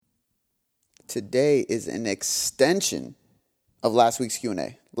today is an extension of last week's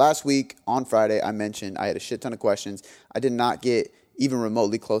Q&A. Last week on Friday, I mentioned I had a shit ton of questions. I did not get even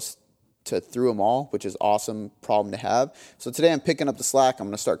remotely close to through them all, which is awesome problem to have. So today I'm picking up the slack. I'm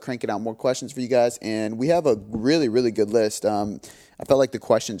going to start cranking out more questions for you guys, and we have a really, really good list. I felt like the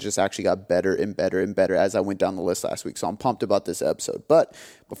questions just actually got better and better and better as I went down the list last week, so I'm pumped about this episode. But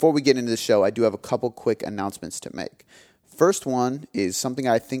before we get into the show, I do have a couple quick announcements to make. First one is something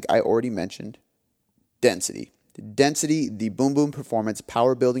I think I already mentioned, Density. Density, the Boom Boom Performance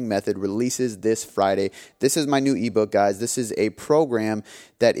Power Building Method, releases this Friday. This is my new ebook, guys. This is a program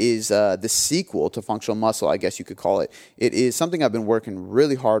that is the sequel to Functional Muscle, I guess you could call it. It is something I've been working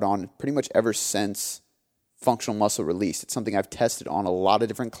really hard on pretty much ever since Functional Muscle released. It's something I've tested on a lot of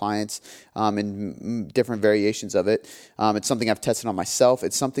different clients and different variations of it. It's something I've tested on myself.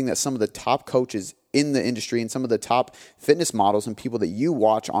 It's something that some of the top coaches in the industry and some of the top fitness models and people that you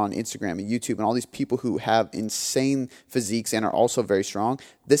watch on Instagram and YouTube and all these people who have insane physiques and are also very strong,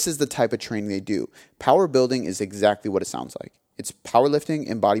 this is the type of training they do. Power building is exactly what it sounds like. It's powerlifting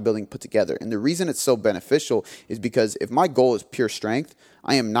and bodybuilding put together. And the reason it's so beneficial is because if my goal is pure strength,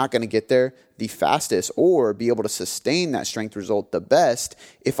 I am not going to get there the fastest or be able to sustain that strength result the best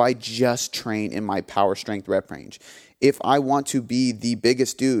if I just train in my power strength rep range. If I want to be the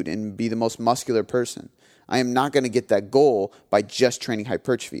biggest dude and be the most muscular person, I am not going to get that goal by just training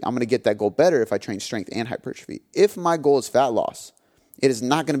hypertrophy. I'm going to get that goal better if I train strength and hypertrophy. If my goal is fat loss, it is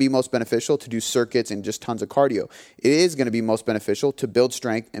not going to be most beneficial to do circuits and just tons of cardio. It is going to be most beneficial to build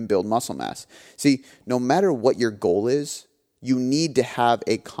strength and build muscle mass. See, no matter what your goal is, you need to have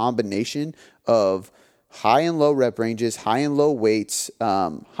a combination of high and low rep ranges, high and low weights,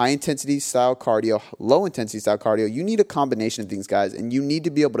 high intensity style cardio, low intensity style cardio. You need a combination of things, guys, and you need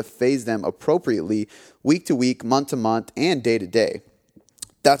to be able to phase them appropriately week to week, month to month, and day to day.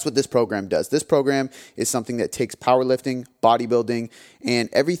 That's what this program does. This program is something that takes powerlifting, bodybuilding, and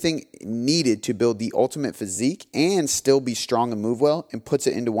everything needed to build the ultimate physique and still be strong and move well and puts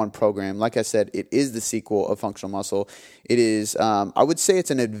it into one program. Like I said, it is the sequel of Functional Muscle. It is, I would say it's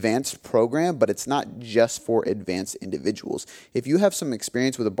an advanced program, but it's not just for advanced individuals. If you have some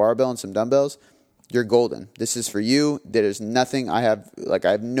experience with a barbell and some dumbbells, you're golden. This is for you. There's nothing I have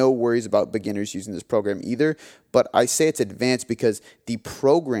no worries about beginners using this program either, but I say it's advanced because the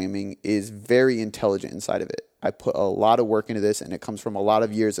programming is very intelligent inside of it. I put a lot of work into this, and it comes from a lot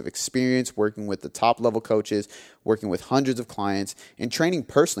of years of experience working with the top level coaches, working with hundreds of clients, and training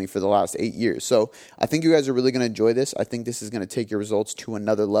personally for the last 8 years. So I think you guys are really going to enjoy this. I think this is going to take your results to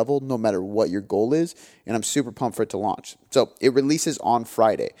another level no matter what your goal is, and I'm super pumped for it to launch. So it releases on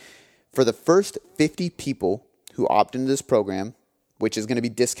Friday. For the first 50 people who opt into this program, which is going to be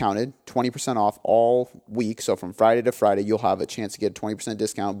discounted, 20% off all week. So from Friday to Friday, you'll have a chance to get a 20%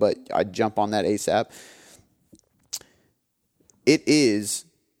 discount, but I'd jump on that ASAP. It is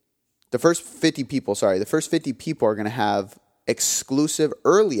the first 50 people are going to have exclusive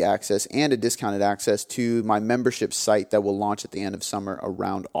early access and a discounted access to my membership site that will launch at the end of summer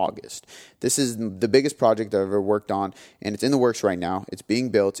around August. This is the biggest project I've ever worked on, and it's in the works right now. It's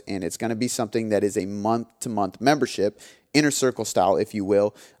being built, and it's going to be something that is a month-to-month membership, inner circle style, if you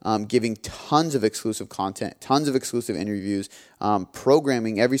will, giving tons of exclusive content, tons of exclusive interviews,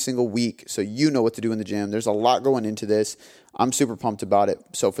 programming every single week so you know what to do in the gym. There's a lot going into this. I'm super pumped about it.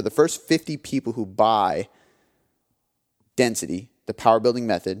 So for the first 50 people who buy Density, the power building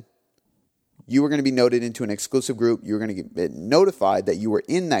method, you are going to be noted into an exclusive group. You're going to get notified that you were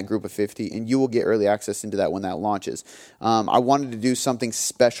in that group of 50, and you will get early access into that when that launches. I wanted to do something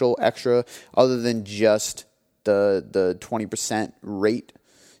special, extra, other than just the 20% rate,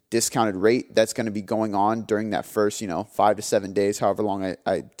 discounted rate that's going to be going on during that first, 5 to 7 days, however long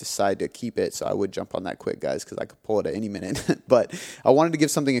I decide to keep it. So I would jump on that quick, guys, because I could pull it at any minute. But I wanted to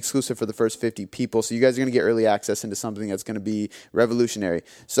give something exclusive for the first 50 people. So you guys are going to get early access into something that's going to be revolutionary.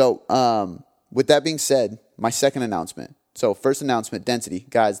 So with that being said, my second announcement. So first announcement, Density.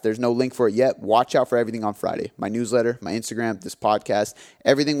 Guys, there's no link for it yet. Watch out for everything on Friday. My newsletter, my Instagram, this podcast,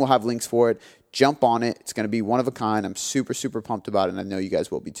 everything will have links for it. Jump on it. It's going to be one of a kind. I'm super, super pumped about it, and I know you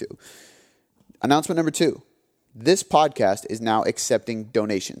guys will be too. Announcement number 2. This podcast is now accepting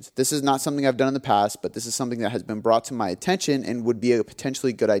donations. This is not something I've done in the past, but this is something that has been brought to my attention and would be a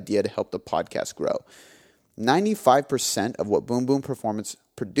potentially good idea to help the podcast grow. 95% of what Boom Boom Performance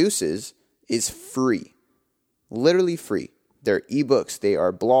produces is free. Literally free. They're ebooks, they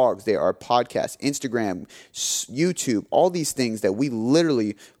are blogs, they are podcasts, Instagram, YouTube, all these things that we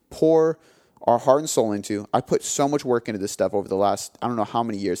literally pour our heart and soul into. I put so much work into this stuff over the last, I don't know how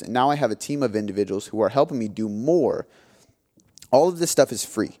many years. And now I have a team of individuals who are helping me do more. All of this stuff is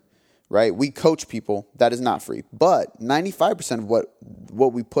free. right? We coach people. That is not free. But 95% of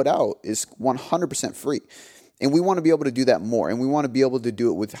what we put out is 100% free. And we want to be able to do that more. And we want to be able to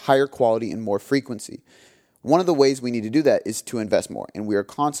do it with higher quality and more frequency. One of the ways we need to do that is to invest more. And we are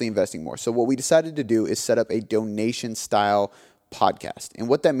constantly investing more. So what we decided to do is set up a donation style podcast. And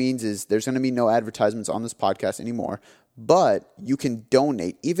what that means is there's going to be no advertisements on this podcast anymore. But you can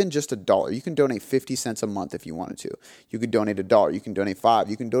donate even just $1. You can donate 50 cents a month if you wanted to. You could donate $1. You can donate $5.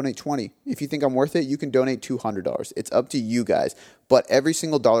 You can donate $20. If you think I'm worth it, you can donate $200. It's up to you guys. But every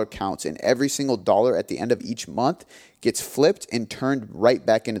single dollar counts, and every single dollar at the end of each month gets flipped and turned right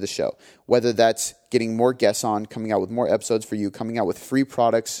back into the show. Whether that's getting more guests on, coming out with more episodes for you, coming out with free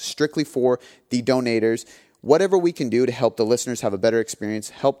products strictly for the donators. Whatever we can do to help the listeners have a better experience,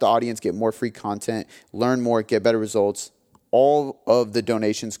 help the audience get more free content, learn more, get better results, all of the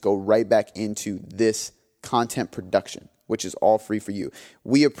donations go right back into this content production, which is all free for you.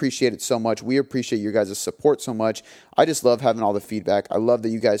 We appreciate it so much. We appreciate your guys' support so much. I just love having all the feedback. I love that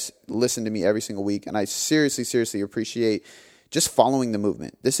you guys listen to me every single week, and I seriously appreciate just following the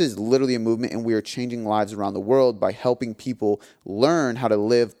movement. This is literally a movement, and we are changing lives around the world by helping people learn how to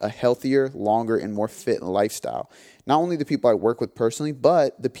live a healthier, longer, and more fit lifestyle. Not only the people I work with personally,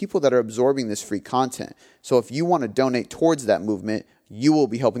 but the people that are absorbing this free content. So if you want to donate towards that movement, you will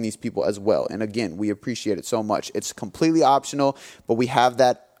be helping these people as well. And again, we appreciate it so much. It's completely optional, but we have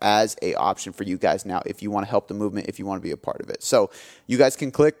that as an option for you guys now if you want to help the movement, if you want to be a part of it. So you guys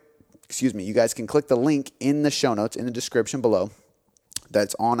can click the link in the show notes in the description below.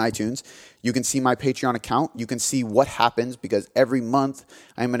 That's on iTunes. You can see my Patreon account. You can see what happens because every month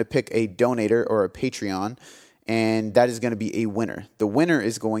I'm going to pick a donator or a Patreon, and that is going to be a winner. The winner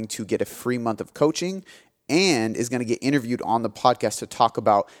is going to get a free month of coaching and is going to get interviewed on the podcast to talk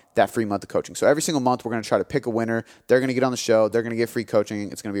about that free month of coaching. So every single month, we're going to try to pick a winner. They're going to get on the show. They're going to get free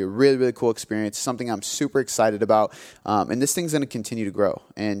coaching. It's going to be a really cool experience, something I'm super excited about. And this thing's going to continue to grow.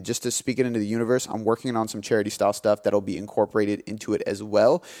 And just to speak it into the universe, I'm working on some charity style stuff that'll be incorporated into it as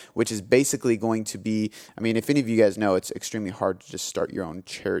well, which is basically going to be, I mean, if any of you guys know, it's extremely hard to just start your own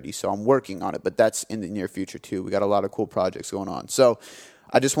charity. So I'm working on it, but that's in the near future too. We got a lot of cool projects going on. So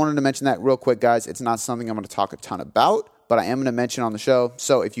I just wanted to mention that real quick, guys. It's not something I'm going to talk a ton about, but I am going to mention on the show.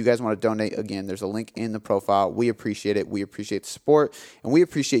 So if you guys want to donate, again, there's a link in the profile. We appreciate it. We appreciate the support, and we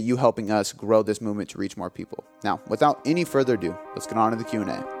appreciate you helping us grow this movement to reach more people. Now, without any further ado, let's get on to the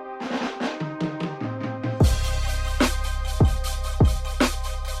Q&A.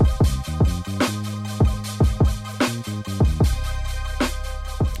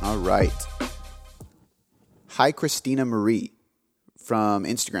 All right. Hi, Christina Marie from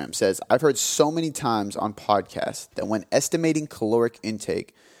Instagram says, I've heard so many times on podcasts that when estimating caloric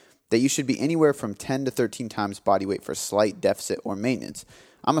intake, that you should be anywhere from 10 to 13 times body weight for slight deficit or maintenance.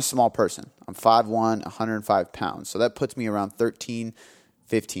 I'm a small person. I'm 5'1", 105 pounds. So that puts me around 15,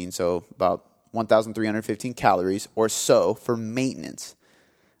 so about 1,315 calories or so for maintenance.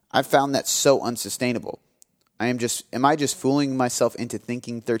 I found that so unsustainable. Am I just fooling myself into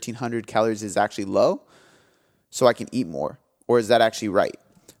thinking 1,300 calories is actually low so I can eat more? Or is that actually right?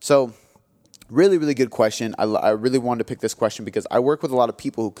 So really good question. I really wanted to pick this question because I work with a lot of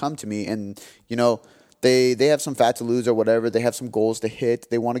people who come to me and, you know, they have some fat to lose or whatever. They have some goals to hit.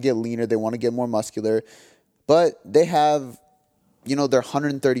 They want to get leaner. They want to get more muscular. But they have, you know, they're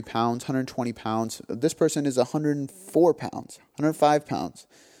 130 pounds, 120 pounds. This person is 104 pounds, 105 pounds.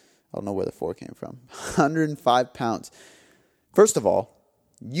 I don't know where the 4 came from. 105 pounds. First of all,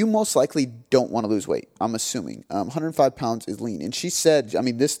 you most likely don't want to lose weight, I'm assuming. 105 pounds is lean. And she said, I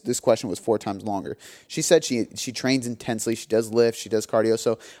mean, this question was 4 times longer. She said she trains intensely. She does lift. She does cardio.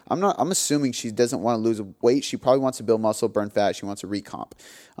 So I'm assuming she doesn't want to lose weight. She probably wants to build muscle, burn fat. She wants to recomp.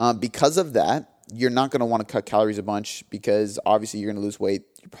 Because of that, you're not going to want to cut calories a bunch because obviously you're going to lose weight.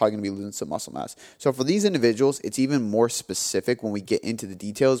 You're probably going to be losing some muscle mass. So for these individuals, it's even more specific when we get into the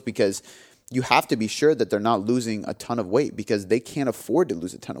details because you have to be sure that they're not losing a ton of weight because they can't afford to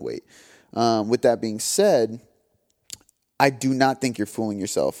lose a ton of weight. With that being said, I do not think you're fooling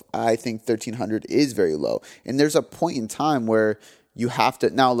yourself. I think 1,300 is very low. And there's a point in time where you have to,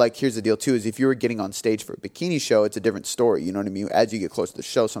 now like here's the deal too, is if you were getting on stage for a bikini show, it's a different story. You know what I mean? As you get close to the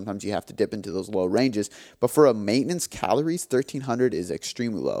show, sometimes you have to dip into those low ranges. But for a maintenance calories, 1,300 is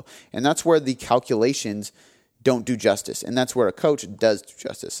extremely low. And that's where the calculations don't do justice. And that's where a coach does do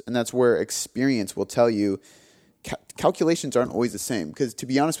justice. And that's where experience will tell you calculations aren't always the same. Because to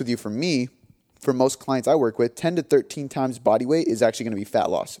be honest with you, for me, for most clients I work with, 10 to 13 times body weight is actually going to be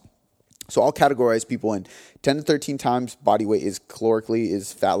fat loss. So I'll categorize people in 10 to 13 times body weight is calorically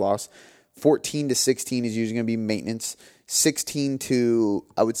is fat loss. 14 to 16 is usually going to be maintenance. 16 to,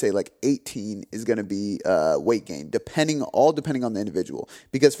 I would say, like 18 is going to be weight gain, depending on the individual.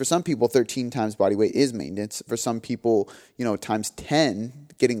 Because for some people, 13 times body weight is maintenance. For some people, times 10,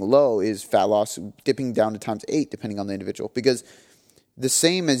 getting low, is fat loss, dipping down to times 8, depending on the individual. Because the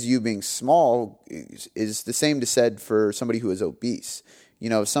same as you being small is the same to said for somebody who is obese.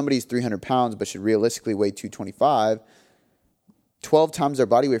 If somebody's 300 pounds but should realistically weigh 225, 12 times their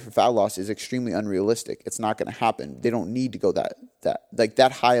body weight for fat loss is extremely unrealistic. It's not going to happen. They don't need to go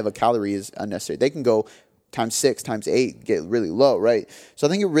that high of a calorie is unnecessary. They can go times 6, times 8, get really low, right? So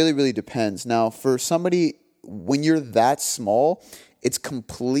I think it really, really depends. Now, for somebody, when you're that small, it's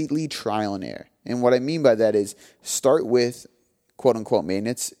completely trial and error. And what I mean by that is start with quote unquote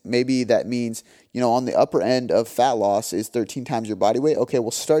maintenance. Maybe that means, on the upper end of fat loss is 13 times your body weight. Okay, we'll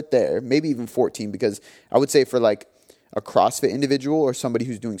start there. Maybe even 14, because I would say for like a CrossFit individual or somebody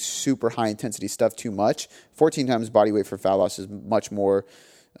who's doing super high intensity stuff too much, 14 times body weight for fat loss is much more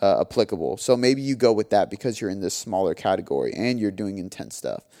applicable. So maybe you go with that because you're in this smaller category and you're doing intense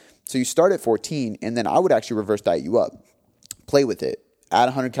stuff. So you start at 14, and then I would actually reverse diet you up. Play with it. Add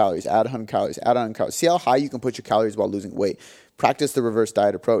 100 calories, add 100 calories, add 100 calories. See how high you can put your calories while losing weight. Practice the reverse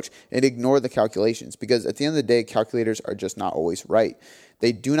diet approach and ignore the calculations, because at the end of the day, calculators are just not always right.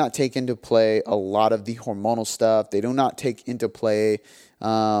 They do not take into play a lot of the hormonal stuff. They do not take into play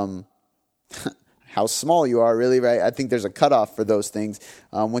how small you are, really, right? I think there's a cutoff for those things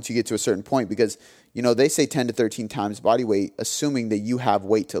once you get to a certain point, because, they say 10 to 13 times body weight, assuming that you have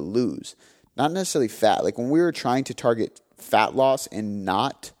weight to lose, not necessarily fat. Like when we were trying to target fat loss and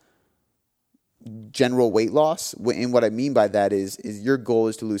not general weight loss, and what I mean by that is your goal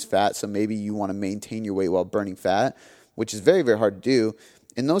is to lose fat, so maybe you want to maintain your weight while burning fat, which is very, very hard to do.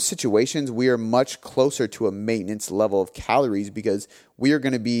 In those situations, we are much closer to a maintenance level of calories, because we are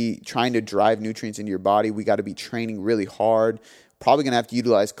going to be trying to drive nutrients into your body. We got to be training really hard, probably going to have to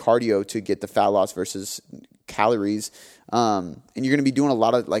utilize cardio to get the fat loss versus calories. And you're going to be doing a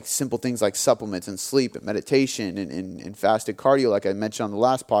lot of like simple things like supplements and sleep and meditation and fasted cardio, like I mentioned on the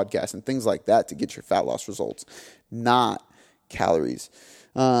last podcast, and things like that to get your fat loss results, not calories.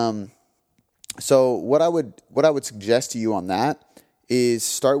 So what I would suggest to you on that is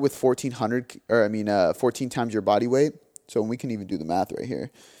start with 14 times your body weight. So we can even do the math right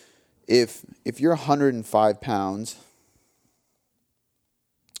here. If you're 105 pounds,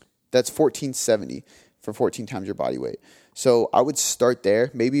 that's 1470 for 14 times your body weight. So I would start there,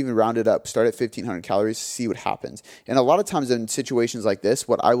 maybe even round it up, start at 1,500 calories, see what happens. And a lot of times in situations like this,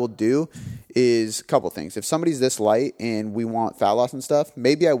 what I will do is a couple things. If somebody's this light and we want fat loss and stuff,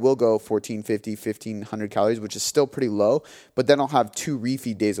 maybe I will go 1,450, 1,500 calories, which is still pretty low, but then I'll have 2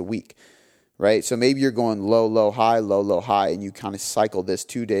 refeed days a week, right? So maybe you're going low, low, high, low, low, high, and you kind of cycle this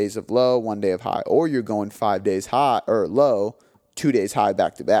 2 days of low, 1 day of high, or you're going 5 days high or low, 2 days high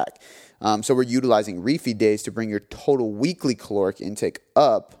back to back. So we're utilizing refeed days to bring your total weekly caloric intake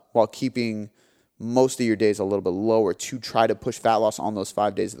up while keeping most of your days a little bit lower to try to push fat loss on those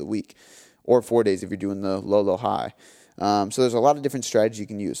 5 days of the week, or 4 days if you're doing the low, low, high. So there's a lot of different strategies you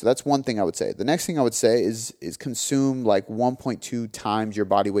can use. So that's one thing I would say. The next thing I would say is consume like 1.2 times your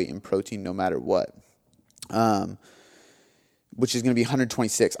body weight in protein no matter what. Which is going to be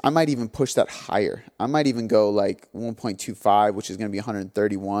 126. I might even push that higher. I might even go like 1.25, which is going to be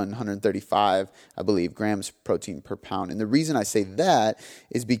 131, 135, I believe, grams protein per pound. And the reason I say that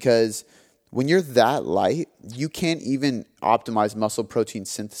is because when you're that light, you can't even optimize muscle protein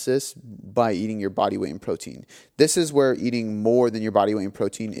synthesis by eating your body weight in protein. This is where eating more than your body weight in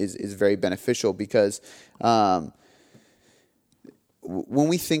protein is very beneficial, because when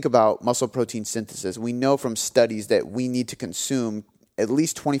we think about muscle protein synthesis, we know from studies that we need to consume at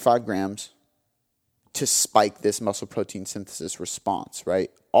least 25 grams to spike this muscle protein synthesis response, right?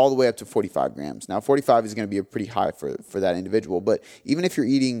 All the way up to 45 grams. Now, 45 is going to be a pretty high for that individual, but even if you're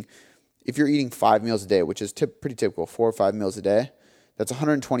eating 5 meals a day, which is pretty typical, 4 or 5 meals a day, that's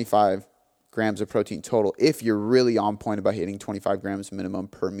 125 grams of protein total if you're really on point about hitting 25 grams minimum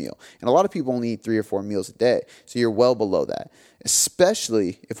per meal. And a lot of people only eat 3 or 4 meals a day, so you're well below that,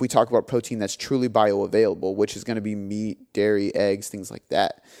 especially if we talk about protein that's truly bioavailable, which is going to be meat, dairy, eggs, things like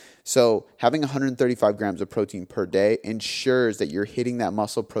that. So having 135 grams of protein per day ensures that you're hitting that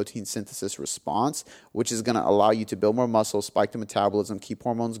muscle protein synthesis response, which is going to allow you to build more muscle, spike the metabolism, keep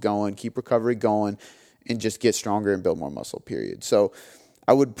hormones going, keep recovery going, and just get stronger and build more muscle, period. So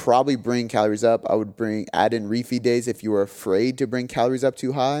I would probably bring calories up. I would add in refeed days if you were afraid to bring calories up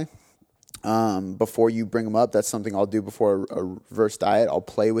too high. Before you bring them up, that's something I'll do before a reverse diet. I'll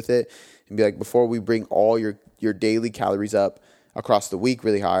play with it and be like, before we bring all your daily calories up across the week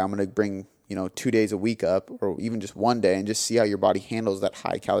really high, I'm going to bring, 2 days a week up, or even just one day, and just see how your body handles that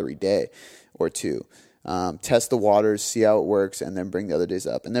high calorie day or two. Test the waters, see how it works, and then bring the other days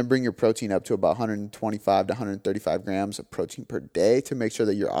up. And then bring your protein up to about 125 to 135 grams of protein per day to make sure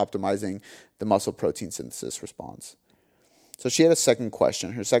that you're optimizing the muscle protein synthesis response. So she had a second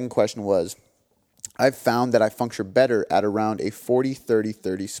question. Her second question was, I've found that I function better at around a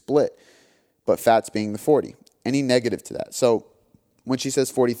 40-30-30 split, but fats being the 40. Any negative to that? So when she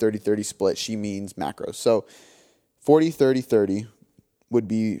says 40-30-30 split, she means macros. So 40-30-30 would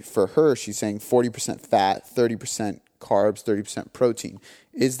be, for her, she's saying 40% fat, 30% carbs, 30% protein.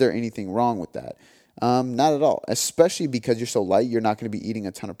 Is there anything wrong with that? Not at all, especially because you're so light, you're not going to be eating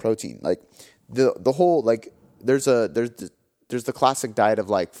a ton of protein. Like the whole, like there's the classic diet of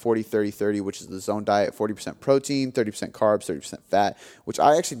like 40-30-30, which is the zone diet, 40% protein, 30% carbs, 30% fat, which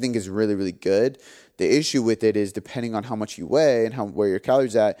I actually think is really, really good. The issue with it is depending on how much you weigh and where your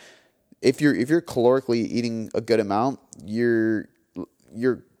calories at, if you're calorically eating a good amount, your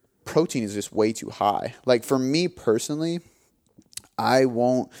protein is just way too high. Like for me personally, I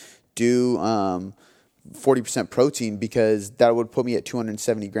won't do 40% protein because that would put me at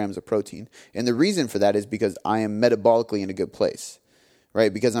 270 grams of protein. And the reason for that is because I am metabolically in a good place,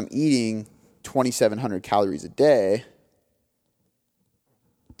 right? Because I'm eating 2,700 calories a day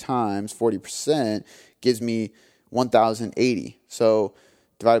times 40% gives me 1,080. So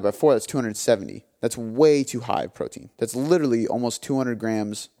divided by 4, that's 270. That's way too high protein. That's literally almost 200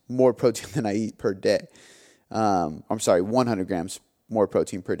 grams more protein than I eat per day. 100 grams more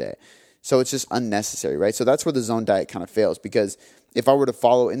protein per day. So it's just unnecessary, right? So that's where the zone diet kind of fails, because if I were to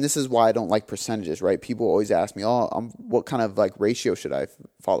follow, and this is why I don't like percentages, right? People always ask me, what kind of like ratio should I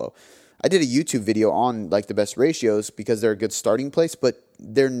follow? I did a YouTube video on like the best ratios because they're a good starting place, but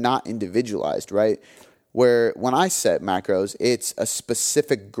they're not individualized, right? Where when I set macros, it's a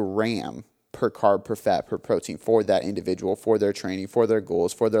specific gram per carb, per fat, per protein for that individual, for their training, for their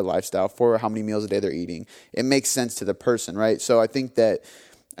goals, for their lifestyle, for how many meals a day they're eating. It makes sense to the person, right? So I think that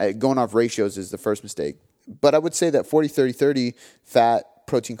going off ratios is the first mistake. But I would say that 40-30-30 fat,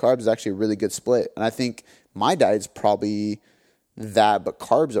 protein, carbs is actually a really good split. And I think my diet's probably that, but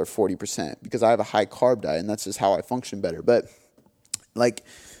carbs are 40% because I have a high carb diet and that's just how I function better. But like,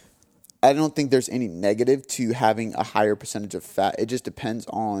 I don't think there's any negative to having a higher percentage of fat. It just depends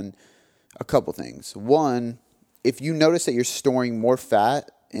on a couple things. One, if you notice that you're storing more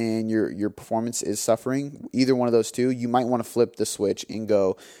fat and your performance is suffering, either one of those two, you might want to flip the switch and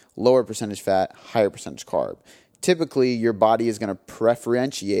go lower percentage fat, higher percentage carb. Typically, your body is going to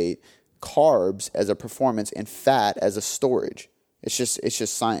preferentiate carbs as a performance and fat as a storage. It's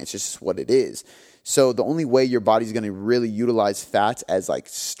just science. It's just what it is. So the only way your body's going to really utilize fats as like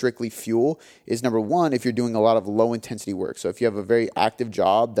strictly fuel is, number one, if you're doing a lot of low intensity work. So if you have a very active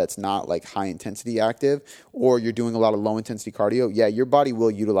job that's not like high intensity active, or you're doing a lot of low intensity cardio, yeah, your body will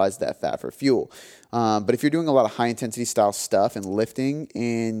utilize that fat for fuel. But if you're doing a lot of high intensity style stuff and lifting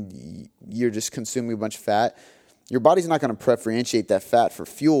and you're just consuming a bunch of fat, your body's not going to preferentiate that fat for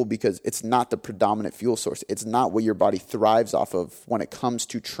fuel because it's not the predominant fuel source. It's not what your body thrives off of when it comes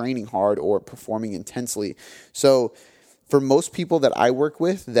to training hard or performing intensely. So for most people that I work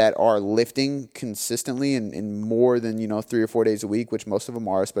with that are lifting consistently and more than 3 or 4 days a week, which most of them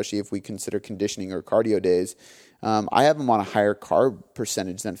are, especially if we consider conditioning or cardio days, I have them on a higher carb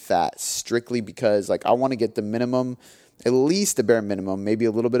percentage than fat, strictly because like I want to get the minimum, at least the bare minimum, maybe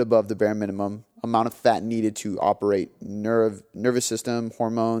a little bit above the bare minimum amount of fat needed to operate nervous system,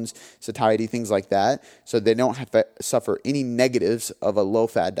 hormones, satiety, things like that, so they don't have to suffer any negatives of a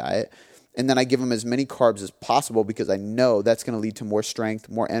low-fat diet. And then I give them as many carbs as possible because I know that's going to lead to more strength,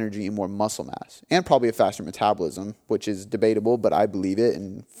 more energy, and more muscle mass, and probably a faster metabolism, which is debatable, but I believe it.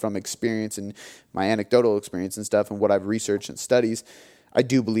 And from experience and my anecdotal experience and stuff and what I've researched and studies, I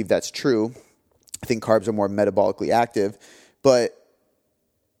do believe that's true. I think carbs are more metabolically active, but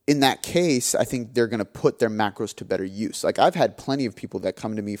in that case, I think they're going to put their macros to better use. Like I've had plenty of people that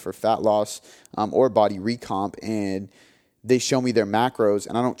come to me for fat loss or body recomp, and they show me their macros,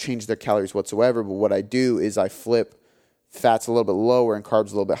 and I don't change their calories whatsoever. But what I do is I flip fats a little bit lower and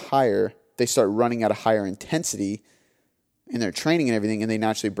carbs a little bit higher. They start running at a higher intensity in their training and everything, and they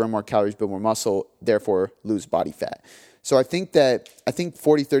naturally burn more calories, build more muscle, therefore lose body fat. So I think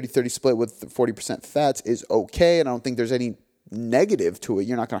 40-30-30 split with 40% fats is okay, and I don't think there's any negative to it.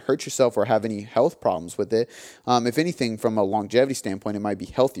 You're not going to hurt yourself or have any health problems with it. If anything, from a longevity standpoint, it might be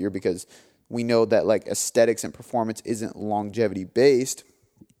healthier because we know that like aesthetics and performance isn't longevity based.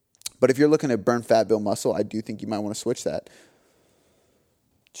 But if you're looking to burn fat, build muscle, I do think you might want to switch that.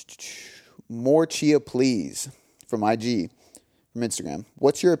 More chia, please, from IG, from Instagram.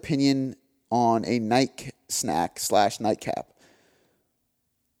 What's your opinion on a night snack / nightcap?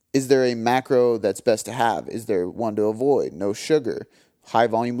 Is there a macro that's best to have? Is there one to avoid? No sugar, high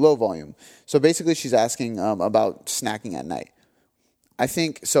volume, low volume. So basically she's asking about snacking at night. I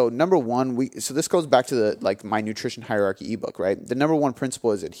think, so number one, so this goes back to the my nutrition hierarchy ebook, right? The number one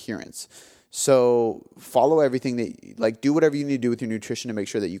principle is adherence. So follow everything that, do whatever you need to do with your nutrition to make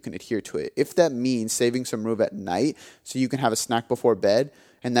sure that you can adhere to it. If that means saving some room at night so you can have a snack before bed,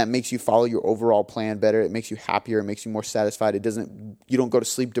 and that makes you follow your overall plan better, it makes you happier, it makes you more satisfied, you don't go to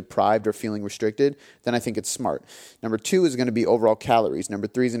sleep deprived or feeling restricted, then I think it's smart. Number 2 is going to be overall calories. Number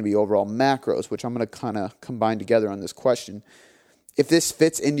 3 is going to be overall macros, which I'm going to kind of combine together on this question. If this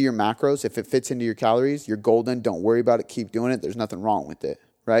fits into your macros, if it fits into your calories, you're golden. Don't worry about it. Keep doing it. There's nothing wrong with it,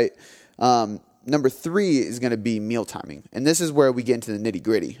 right? Number 3 is going to be meal timing. And this is where we get into the nitty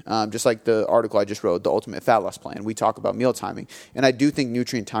gritty. Just like the article I just wrote, The Ultimate Fat Loss Plan, we talk about meal timing. And I do think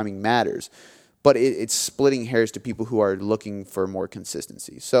nutrient timing matters, but it's splitting hairs to people who are looking for more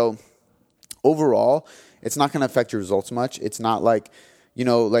consistency. So overall, it's not going to affect your results much. It's not like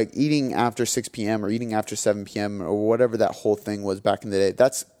eating after 6 p.m. or eating after 7 p.m. or whatever that whole thing was back in the day.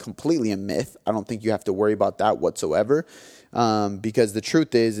 That's completely a myth. I don't think you have to worry about that whatsoever. Because the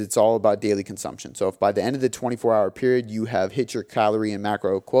truth is it's all about daily consumption. So if by the end of the 24-hour period you have hit your calorie and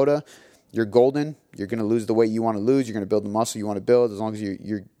macro quota, you're golden. You're going to lose the weight you want to lose. You're going to build the muscle you want to build. As long as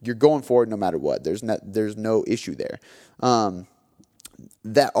you're going for it, no matter what. There's no issue there.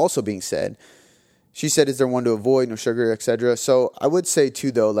 That also being said, she said, is there one to avoid? No sugar, etc. So I would say,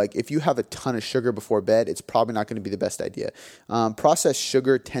 too, though, if you have a ton of sugar before bed, it's probably not going to be the best idea. Processed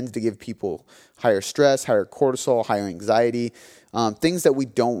sugar tends to give people higher stress, higher cortisol, higher anxiety, things that we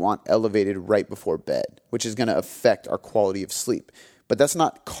don't want elevated right before bed, which is going to affect our quality of sleep. But that's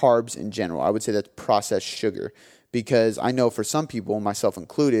not carbs in general. I would say that's processed sugar, because I know for some people, myself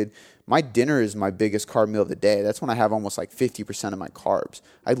included, my dinner is my biggest carb meal of the day. That's when I have almost 50% of my carbs.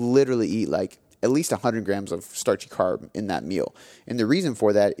 I literally eat at least 100 grams of starchy carb in that meal. And the reason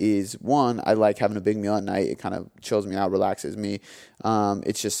for that is, one, I like having a big meal at night. It kind of chills me out, relaxes me.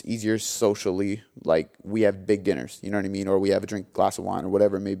 It's just easier socially. We have big dinners, you know what I mean? Or we have a glass of wine or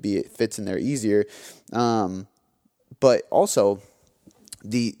whatever it may be. It fits in there easier. But also,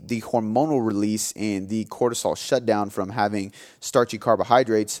 the hormonal release and the cortisol shutdown from having starchy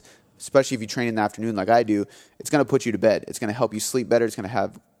carbohydrates, especially if you train in the afternoon like I do, it's going to put you to bed. It's going to help you sleep better. It's going to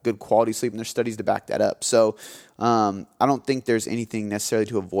have good quality sleep, and there's studies to back that up. So I don't think there's anything necessarily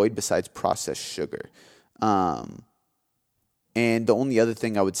to avoid besides processed sugar. And the only other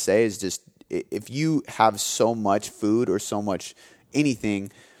thing I would say is just if you have so much food or so much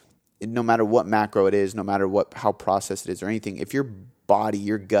anything, no matter what macro it is, no matter how processed it is or anything, if your body,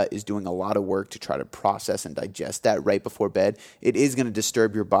 your gut is doing a lot of work to try to process and digest that right before bed, it is going to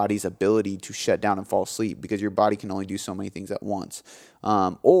disturb your body's ability to shut down and fall asleep, because your body can only do so many things at once.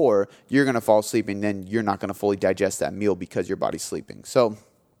 Or you're going to fall asleep and then you're not going to fully digest that meal because your body's sleeping. So,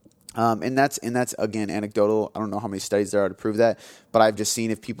 and that's again anecdotal. I don't know how many studies there are to prove that, but I've just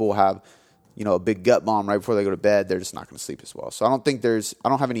seen if people have a big gut bomb right before they go to bed, they're just not going to sleep as well. So I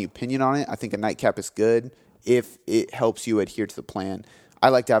don't have any opinion on it. I think a nightcap is good if it helps you adhere to the plan. I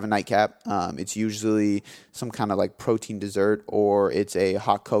like to have a nightcap. It's usually some kind of protein dessert, or it's a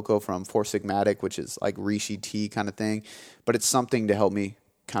hot cocoa from Four Sigmatic, which is like reishi tea kind of thing. But it's something to help me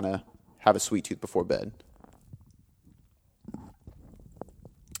kind of have a sweet tooth before bed.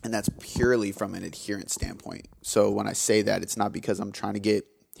 And that's purely from an adherence standpoint. So when I say that, it's not because I'm trying to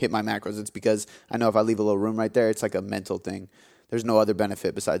hit my macros. It's because I know if I leave a little room right there, it's like a mental thing. There's no other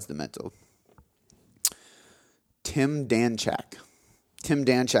benefit besides the mental. Tim Danchak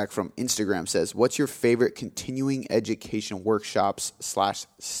from Instagram says, what's your favorite continuing education workshops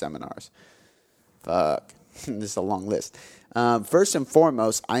 / seminars? Fuck. This is a long list. First and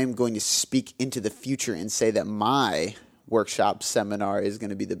foremost, I am going to speak into the future and say that my workshop seminar is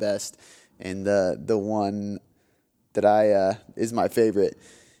going to be the best, and the one that is my favorite.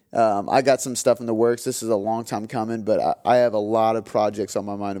 I got some stuff in the works. This is a long time coming, but I have a lot of projects on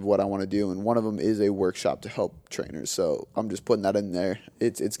my mind of what I want to do, and one of them is a workshop to help trainers. So I'm just putting that in there.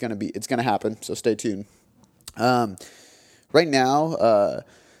 It's gonna happen. So stay tuned. Right now,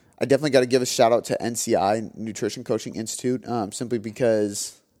 I definitely got to give a shout out to NCI, Nutrition Coaching Institute, simply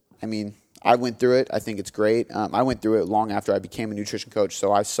because I went through it. I think it's great. I went through it long after I became a nutrition coach,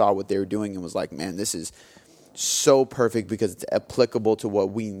 so I saw what they were doing and was like, man, this is so perfect because it's applicable to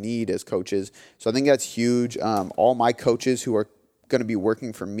what we need as coaches. So I think that's huge. All my coaches who are going to be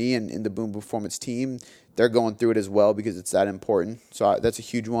working for me and in the Boom Performance team, they're going through it as well because it's that important. So that's a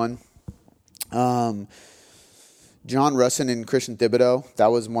huge one. John Russin and Christian Thibodeau, that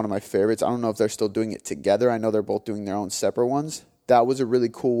was one of my favorites. I don't know if they're still doing it together. I know they're both doing their own separate ones. That was a really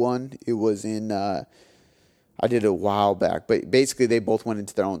cool one. It was in, I did it a while back, but basically they both went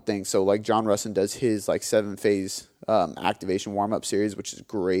into their own thing. So like John Russin does his like 7-phase activation warm-up series, which is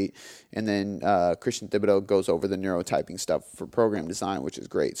great. And then Christian Thibodeau goes over the neurotyping stuff for program design, which is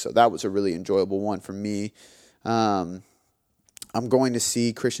great. So that was a really enjoyable one for me. I'm going to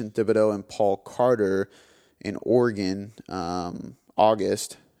see Christian Thibodeau and Paul Carter in Oregon,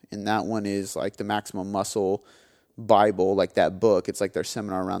 August, and that one is like the Maximum Muscle Bible, like that book. It's like their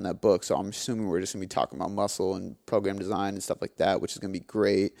seminar around that book. So I'm assuming we're just going to be talking about muscle and program design and stuff like that, which is going to be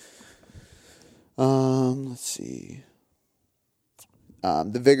great. Let's see.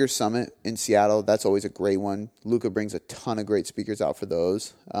 The Vigor Summit in Seattle, that's always a great one. Luca brings a ton of great speakers out for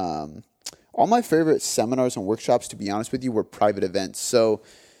those. All my favorite seminars and workshops, to be honest with you, were private events. So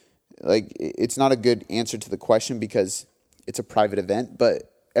like, it's not a good answer to the question because it's a private event,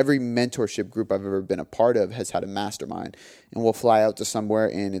 but every mentorship group I've ever been a part of has had a mastermind, and we'll fly out to somewhere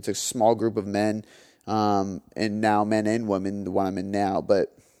and it's a small group of men, and now men and women, the one I'm in now,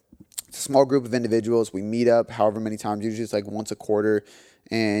 but it's a small group of individuals. We meet up however many times, usually it's like once a quarter,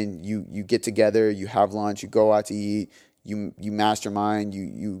 and you get together, you have lunch, you go out to eat, you mastermind,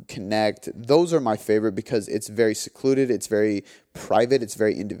 you connect. Those are my favorite because it's very secluded, it's very private, it's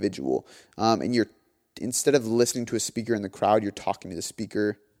very individual. And you're, instead of listening to a speaker in the crowd, you're talking to the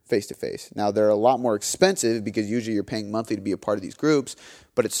speaker face to face. Now, they're a lot more expensive because usually you're paying monthly to be a part of these groups,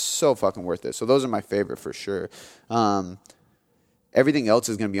 but it's so fucking worth it. So those are my favorite for sure. Everything else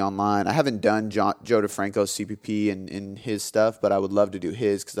is going to be online. I haven't done Joe DeFranco's CPP and his stuff, but I would love to do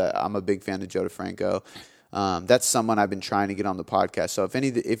his because I'm a big fan of Joe DeFranco. That's someone I've been trying to get on the podcast. So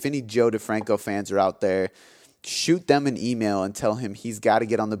if any Joe DeFranco fans are out there, shoot them an email and tell him he's got to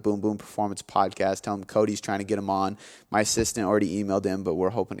get on the Boom Boom Performance podcast. Tell him Cody's trying to get him on. My assistant already emailed him, but we're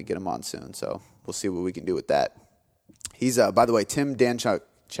hoping to get him on soon. So we'll see what we can do with that. He's, by the way, Tim Danchak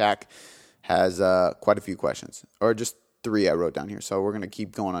has quite a few questions, or just 3 I wrote down here. So we're going to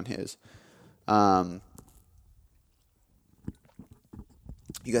keep going on his. You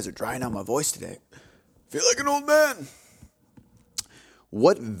guys are drying out my voice today. Feel like an old man.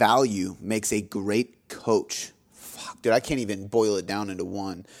 What value makes a great coach? Fuck, dude, I can't even boil it down into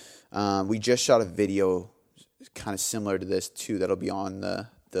one. We just shot a video kind of similar to this too that'll be on the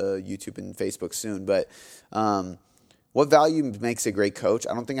YouTube and Facebook soon. But what value makes a great coach?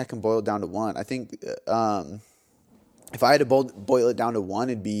 I don't think I can boil it down to one. I think if I had to boil it down to one,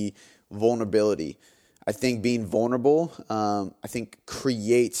 it'd be vulnerability. I think being vulnerable, I think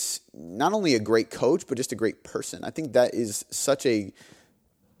creates not only a great coach, but just a great person. I think that is such a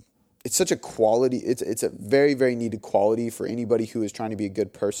quality. It's a very, very needed quality for anybody who is trying to be a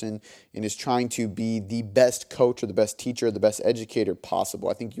good person and is trying to be the best coach or the best teacher or the best educator possible.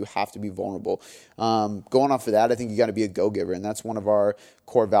 I think you have to be vulnerable. Going off of that, I think you got to be a go-giver, and that's one of our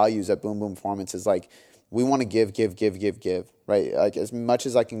core values at Boom Boom Performance is like, we want to give, right? Like as much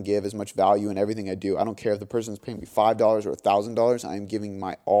as I can give, as much value in everything I do. I don't care if the person's paying me $5 or $1,000. I am giving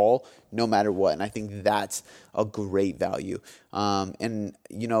my all, no matter what. And I think that's a great value. And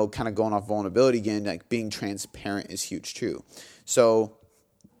you know, kind of going off vulnerability again, like being transparent is huge too. So,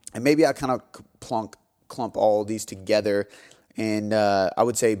 and maybe I kind of clump all these together. And I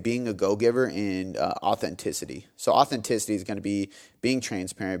would say being a go-giver and authenticity. So authenticity is going to be being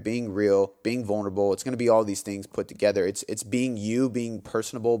transparent, being real, being vulnerable. It's going to be all these things put together. It's being you, being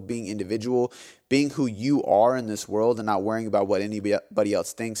personable, being individual, being who you are in this world and not worrying about what anybody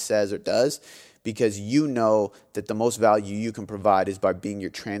else thinks, says, or does. Because you know that the most value you can provide is by being your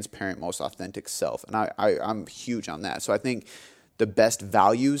transparent, most authentic self. And I'm huge on that. So I think the best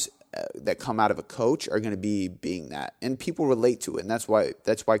values that come out of a coach are going to be being that, and people relate to it, and that's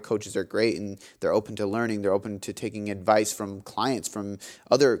why coaches are great, and they're open to learning, they're open to taking advice from clients, from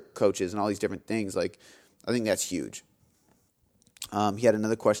other coaches, and all these different things. Like, I think that's huge. He had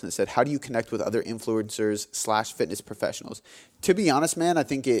another question that said, "How do you connect with other influencers / fitness professionals?" To be honest, man, I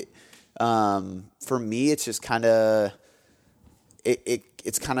think it for me, it's just kind of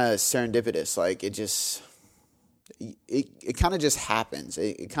it's kind of serendipitous. Like it kind of just happens.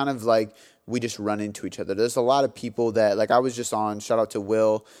 It kind of like we just run into each other. There's a lot of people that, like I was just on, shout out to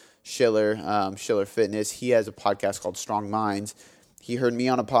Will Schiller, Schiller Fitness. He has a podcast called Strong Minds. He heard me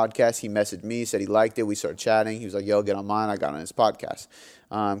on a podcast. He messaged me, said he liked it. We started chatting. He was like, yo, get on mine. I got on his podcast.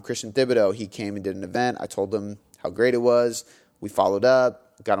 Christian Thibodeau, he came and did an event. I told him how great it was. We followed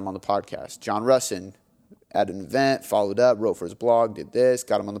up, got him on the podcast. John Russin, at an event, followed up, wrote for his blog, did this,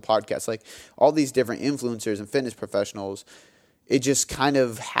 got him on the podcast. Like all these different influencers and fitness professionals, it just kind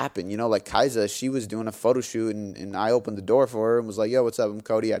of happened, like Kaisa, she was doing a photo shoot and I opened the door for her and was like, yo, what's up? I'm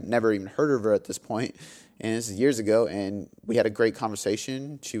Cody. I'd never even heard of her at this point. And this is years ago. And we had a great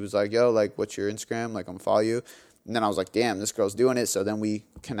conversation. She was like, yo, like, what's your Instagram? Like, I'm gonna follow you. And then I was like, damn, this girl's doing it. So then we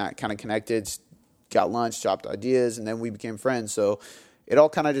kind of connected, got lunch, chopped ideas, and then we became friends. So it all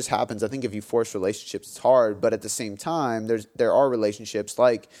kind of just happens. I think if you force relationships, it's hard. But at the same time, there are relationships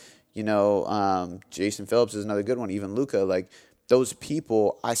like, Jason Phillips is another good one. Even Luca, like, those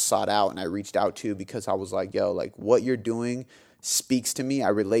people I sought out and I reached out to because I was like, yo, like, what you're doing speaks to me. I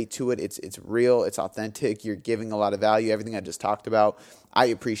relate to it. It's real. It's authentic. You're giving a lot of value. Everything I just talked about, I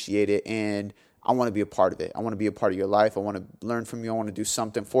appreciate it. And I want to be a part of it. I want to be a part of your life. I want to learn from you. I want to do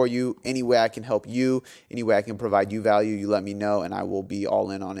something for you. Any way I can help you, any way I can provide you value, you let me know and I will be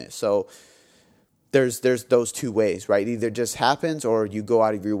all in on it. So there's those two ways, right? Either it just happens or you go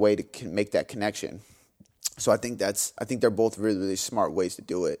out of your way to make that connection. So I think they're both really, really smart ways to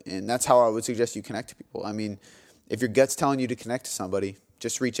do it. And that's how I would suggest you connect to people. I mean, if your gut's telling you to connect to somebody,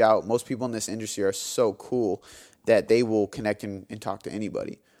 just reach out. Most people in this industry are so cool that they will connect and talk to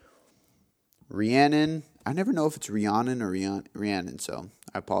anybody. Rhiannon, I never know if it's Rhiannon or Rhiannon, so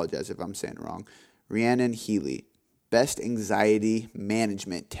I apologize if I'm saying it wrong. Rhiannon Healy, best anxiety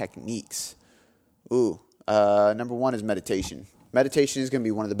management techniques. Number one is meditation. Meditation is going to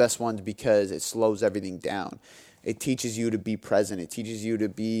be one of the best ones because it slows everything down. It teaches you to be present. It teaches you to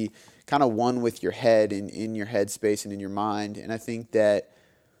be kind of one with your head and in your headspace and in your mind. And I think that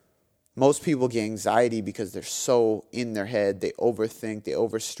most people get anxiety because they're so in their head. They overthink, they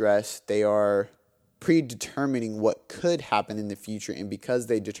overstress. They are predetermining what could happen in the future. And because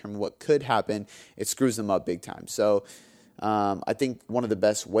they determine what could happen, it screws them up big time. So I think one of the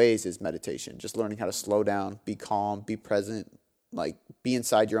best ways is meditation. Just learning how to slow down, be calm, be present, like be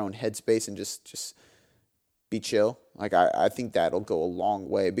inside your own headspace and just be chill. Like I think that'll go a long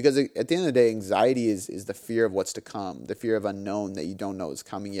way because at the end of the day, anxiety is the fear of what's to come, the fear of unknown that you don't know is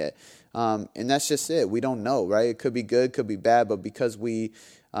coming yet. And that's just it. We don't know, right? It could be good, could be bad, but because we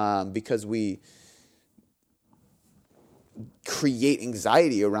create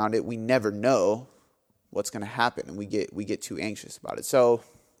anxiety around it, we never know what's going to happen, and we get too anxious about it. So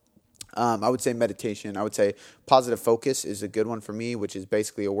I would say meditation. I would say positive focus is a good one for me, which is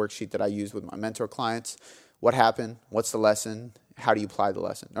basically a worksheet that I use with my mentor clients. What happened? What's the lesson? How do you apply the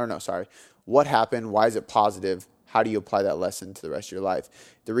lesson? What happened? Why is it positive? How do you apply that lesson to the rest of your life?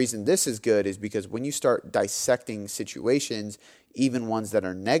 The reason this is good is because when you start dissecting situations, even ones that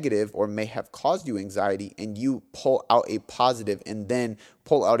are negative or may have caused you anxiety, and you pull out a positive and then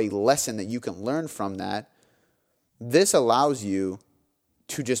pull out a lesson that you can learn from that, this allows you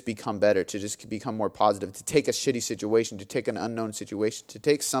to just become better, to just become more positive, to take a shitty situation, to take an unknown situation, to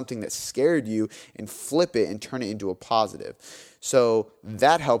take something that scared you and flip it and turn it into a positive. So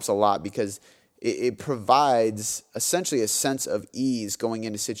that helps a lot because it provides essentially a sense of ease going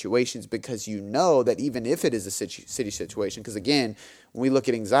into situations because you know that even if it is a shitty situation, because again, when we look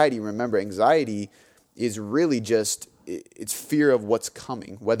at anxiety, remember anxiety is really just, it's fear of what's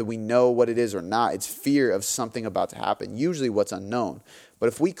coming, whether we know what it is or not. It's fear of something about to happen, usually what's unknown. But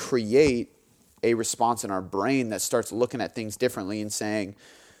if we create a response in our brain that starts looking at things differently and saying,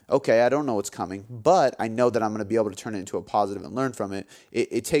 okay, I don't know what's coming, but I know that I'm going to be able to turn it into a positive and learn from it.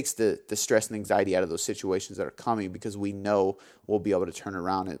 It takes the stress and anxiety out of those situations that are coming because we know we'll be able to turn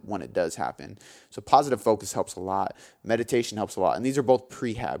around it when it does happen. So positive focus helps a lot. Meditation helps a lot. And these are both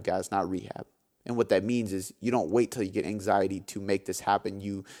prehab, guys, not rehab. And what that means is you don't wait till you get anxiety to make this happen.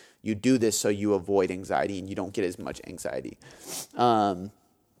 You do this so you avoid anxiety and you don't get as much anxiety.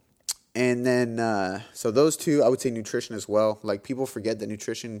 And then, so those two, I would say nutrition as well. Like people forget that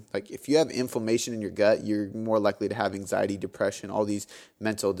nutrition, like if you have inflammation in your gut, you're more likely to have anxiety, depression, all these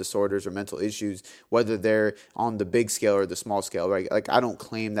mental disorders or mental issues, whether they're on the big scale or the small scale, right? Like I don't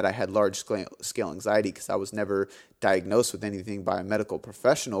claim that I had large scale anxiety because I was never diagnosed with anything by a medical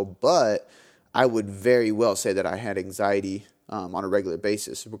professional, but I would very well say that I had anxiety on a regular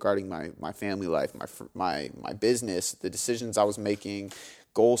basis regarding my family life, my business, the decisions I was making,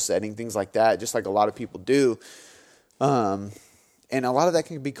 goal setting, things like that, just like a lot of people do. And a lot of that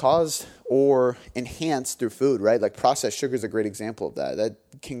can be caused or enhanced through food, right? Like processed sugar is a great example of that. That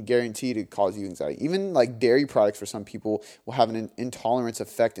can guarantee to cause you anxiety. Even like dairy products for some people will have an intolerance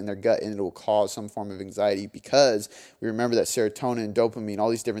effect in their gut and it will cause some form of anxiety because we remember that serotonin, dopamine, all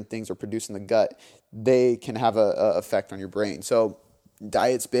these different things are produced in the gut. They can have a effect on your brain. So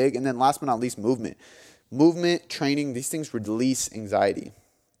diet's big. And then last but not least, movement. Movement, training, these things release anxiety.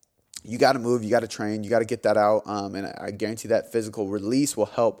 You got to move, you got to train, you got to get that out, and I guarantee that physical release will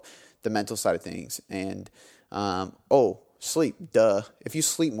help the mental side of things. And Sleep, duh. If you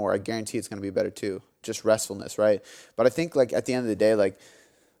sleep more, I guarantee it's going to be better too. Just restfulness, right? But I think like at the end of the day, like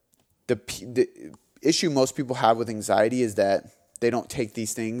the issue most people have with anxiety is that they don't take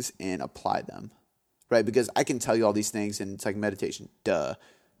these things and apply them, right? Because I can tell you all these things and it's like meditation, duh.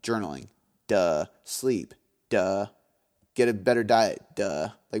 Journaling, duh. Sleep, duh. Get a better diet, duh.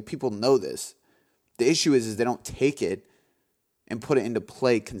 Like people know this. The issue is they don't take it and put it into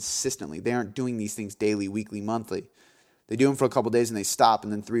play consistently. They aren't doing these things daily, weekly, monthly. They do them for a couple of days and they stop,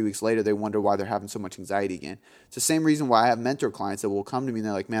 and then 3 weeks later they wonder why they're having so much anxiety again. It's the same reason why I have mentor clients that will come to me and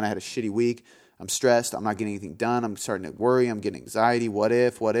they're like, man, I had a shitty week. I'm stressed. I'm not getting anything done. I'm starting to worry. I'm getting anxiety. What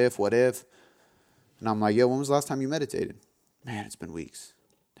if? And I'm like, yo, when was the last time you meditated? Man, it's been weeks.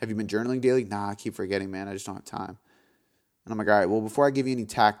 Have you been journaling daily? Nah, I keep forgetting, man. I just don't have time. And I'm like, all right, well, before I give you any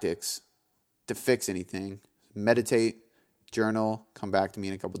tactics to fix anything, meditate, journal, come back to me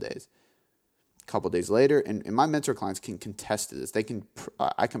in a couple of days. A couple of days later, and my mentor clients can contest to this.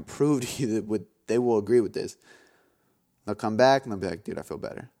 I can prove to you that they will agree with this. They'll come back and they'll be like, dude, I feel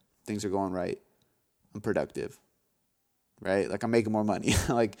better. Things are going right. I'm productive, right? Like I'm making more money.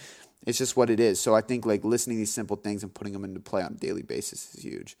 Like it's just what it is. So I think like listening to these simple things and putting them into play on a daily basis is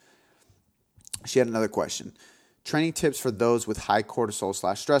huge. She had another question. Training tips for those with high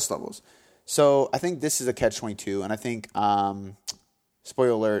cortisol/stress levels. So I think this is a catch-22, and I think,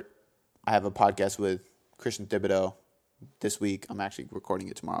 spoiler alert, I have a podcast with Christian Thibodeau this week. I'm actually recording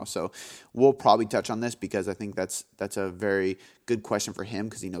it tomorrow, so we'll probably touch on this because I think that's a very good question for him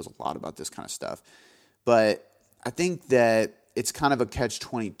because he knows a lot about this kind of stuff. But I think that it's kind of a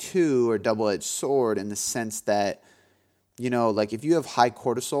catch-22 or double-edged sword in the sense that, you know, like if you have high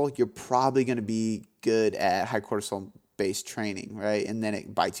cortisol, you're probably going to be good at high cortisol-based training, right? And then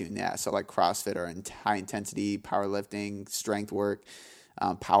it bites you in the ass. So like CrossFit or high-intensity powerlifting, strength work,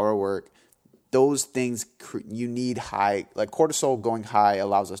 power work, those things you need high, like cortisol going high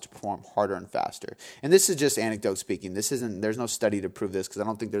allows us to perform harder and faster. And this is just anecdote speaking. There's no study to prove this because I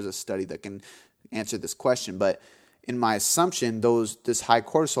don't think there's a study that can answer this question. But in my assumption, this high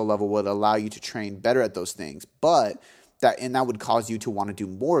cortisol level would allow you to train better at those things. But that would cause you to want to do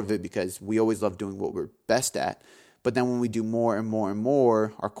more of it because we always love doing what we're best at. But then when we do more and more and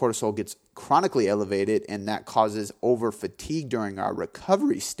more, our cortisol gets chronically elevated, and that causes over fatigue during our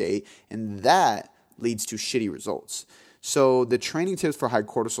recovery state, and that leads to shitty results. So the training tips for high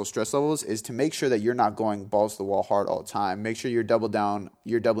cortisol stress levels is to make sure that you're not going balls to the wall hard all the time. Make sure you're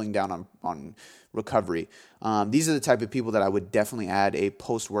doubling down on recovery. These are the type of people that I would definitely add a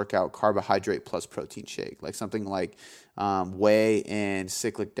post-workout carbohydrate plus protein shake, like something like whey and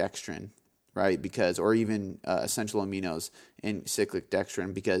cyclic dextrin, right? Or even essential aminos in cyclic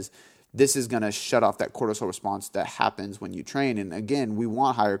dextrin, because this is going to shut off that cortisol response that happens when you train. And again, we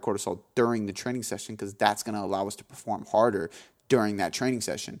want higher cortisol during the training session because that's going to allow us to perform harder during that training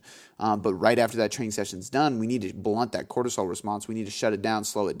session. But right after that training session is done, we need to blunt that cortisol response. We need to shut it down,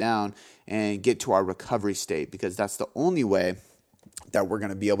 slow it down, and get to our recovery state because that's the only way that we're going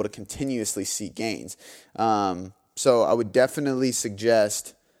to be able to continuously see gains. So I would definitely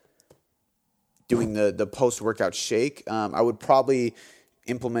suggest doing the post-workout shake. I would probably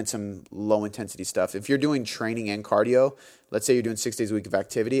implement some low-intensity stuff. If you're doing training and cardio, let's say you're doing 6 days a week of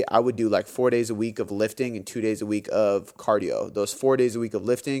activity, I would do like 4 days a week of lifting and 2 days a week of cardio. Those 4 days a week of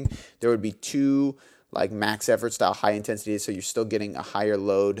lifting, there would be 2 like max effort style high intensity, so you're still getting a higher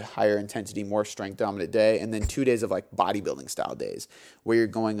load, higher intensity, more strength dominant day, and then 2 days of like bodybuilding style days where you're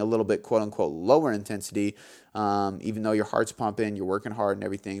going a little bit quote unquote lower intensity, even though your heart's pumping, you're working hard and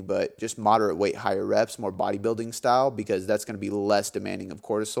everything, but just moderate weight, higher reps, more bodybuilding style, because that's going to be less demanding of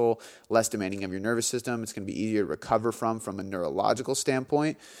cortisol, less demanding of your nervous system. It's going to be easier to recover from a neurological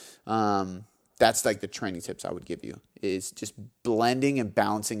standpoint. That's like the training tips I would give you, is just blending and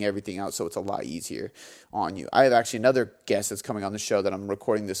balancing everything out so it's a lot easier on you. I have actually another guest that's coming on the show that I'm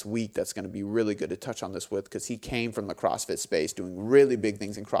recording this week that's going to be really good to touch on this with, because he came from the CrossFit space doing really big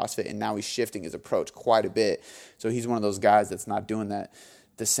things in CrossFit, and now he's shifting his approach quite a bit. So he's one of those guys that's not doing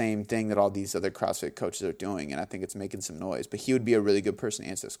the same thing that all these other CrossFit coaches are doing, and I think it's making some noise. But he would be a really good person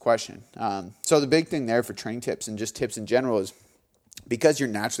to answer this question. So the big thing there for training tips and just tips in general is, because you're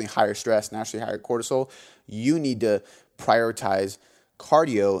naturally higher stress, naturally higher cortisol, you need to prioritize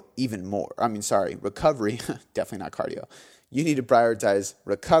cardio even more. Recovery, definitely not cardio. You need to prioritize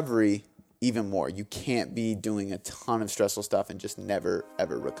recovery even more. You can't be doing a ton of stressful stuff and just never,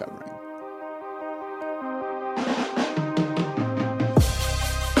 ever recovering.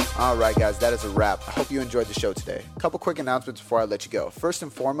 All right, guys, that is a wrap. I hope you enjoyed the show today. A couple quick announcements before I let you go. First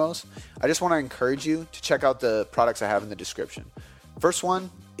and foremost, I just want to encourage you to check out the products I have in the description. First one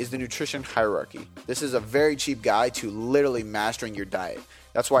is the Nutrition Hierarchy. This is a very cheap guide to literally mastering your diet.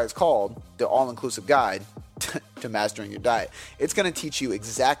 That's why it's called the All-Inclusive Guide to Mastering Your Diet. It's going to teach you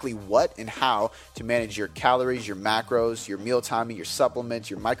exactly what and how to manage your calories, your macros, your meal timing, your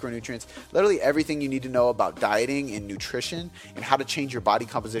supplements, your micronutrients, literally everything you need to know about dieting and nutrition and how to change your body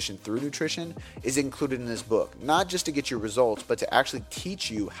composition through nutrition is included in this book. Not just to get your results, but to actually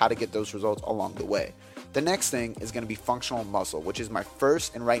teach you how to get those results along the way. The next thing is going to be Functional Muscle, which is my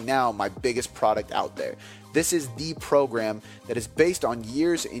first and right now my biggest product out there. This is the program that is based on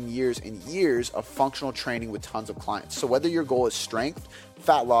years and years and years of functional training with tons of clients. So whether your goal is strength,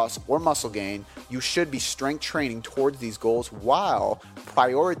 fat loss, or muscle gain, you should be strength training towards these goals while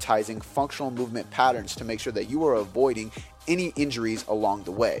prioritizing functional movement patterns to make sure that you are avoiding any injuries along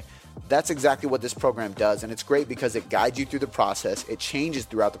the way. That's exactly what this program does, and it's great because it guides you through the process, it changes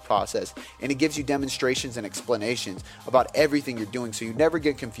throughout the process, and it gives you demonstrations and explanations about everything you're doing so you never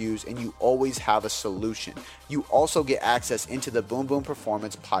get confused and you always have a solution. You also get access into the Boom Boom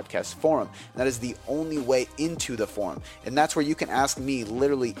Performance Podcast Forum. That is the only way into the forum, and that's where you can ask me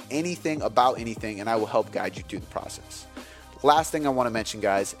literally anything about anything, and I will help guide you through the process. Last thing I want to mention,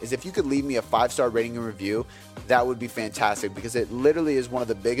 guys, is if you could leave me a 5-star rating and review, that would be fantastic because it literally is one of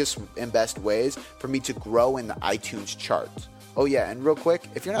the biggest and best ways for me to grow in the iTunes charts. Oh yeah, and real quick,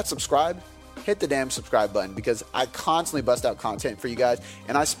 if you're not subscribed, hit the damn subscribe button because I constantly bust out content for you guys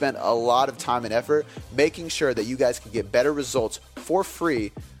and I spend a lot of time and effort making sure that you guys can get better results for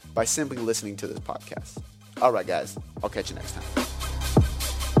free by simply listening to this podcast. All right, guys, I'll catch you next time.